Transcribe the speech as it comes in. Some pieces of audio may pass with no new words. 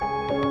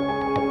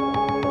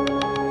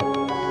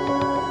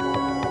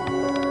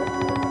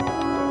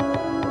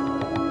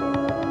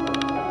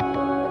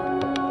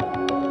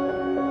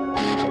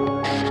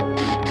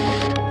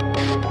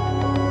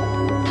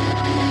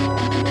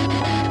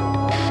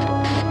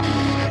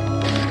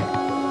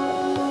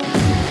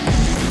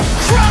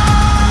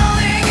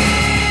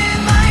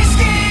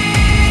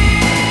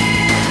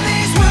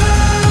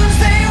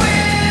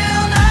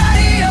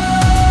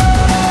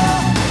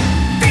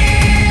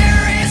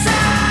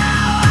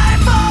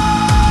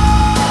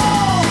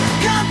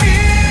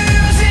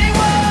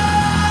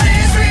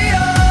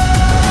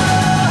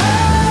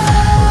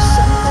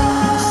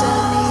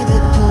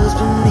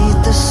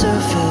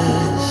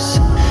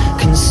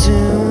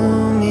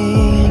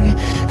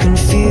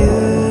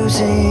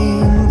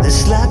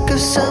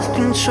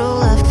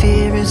self-control I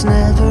fear is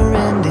never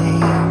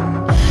ending,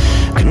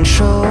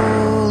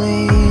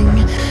 controlling.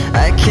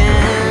 I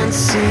can't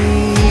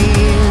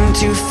seem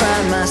to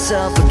find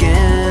myself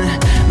again.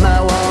 My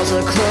walls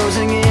are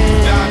closing in.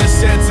 Without a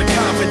sense of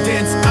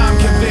confidence, I'm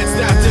convinced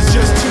that there's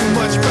just too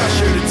much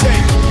pressure to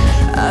take.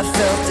 I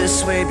felt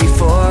this way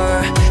before,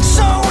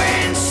 so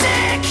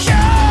insecure.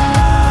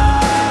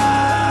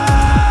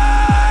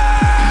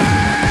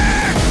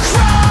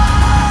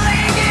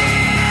 Crawling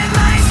in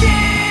my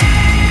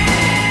skin,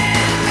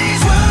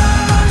 these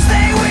wounds,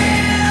 they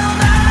will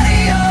not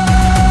heal.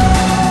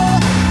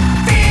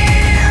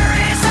 Fear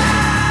is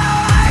how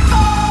I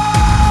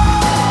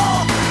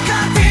fall,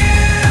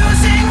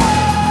 confusing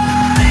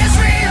what is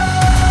real.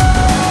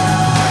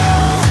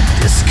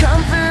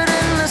 Discomfort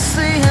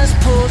endlessly has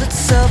pulled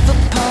itself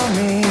upon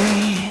me,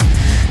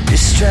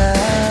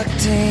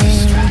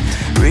 distracting,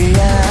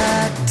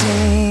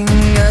 reacting.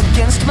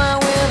 Against my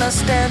will I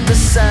stand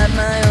beside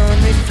my own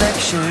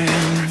reflection.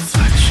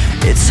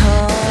 It's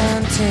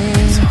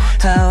haunting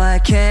how I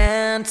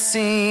can't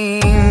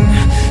seem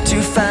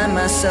to find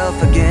myself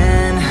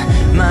again.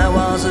 My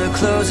walls are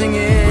closing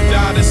in.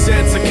 Without a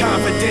sense of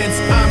confidence,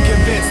 I'm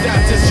convinced that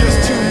there's just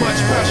too much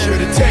pressure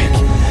to take.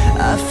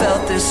 I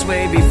felt this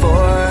way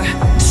before,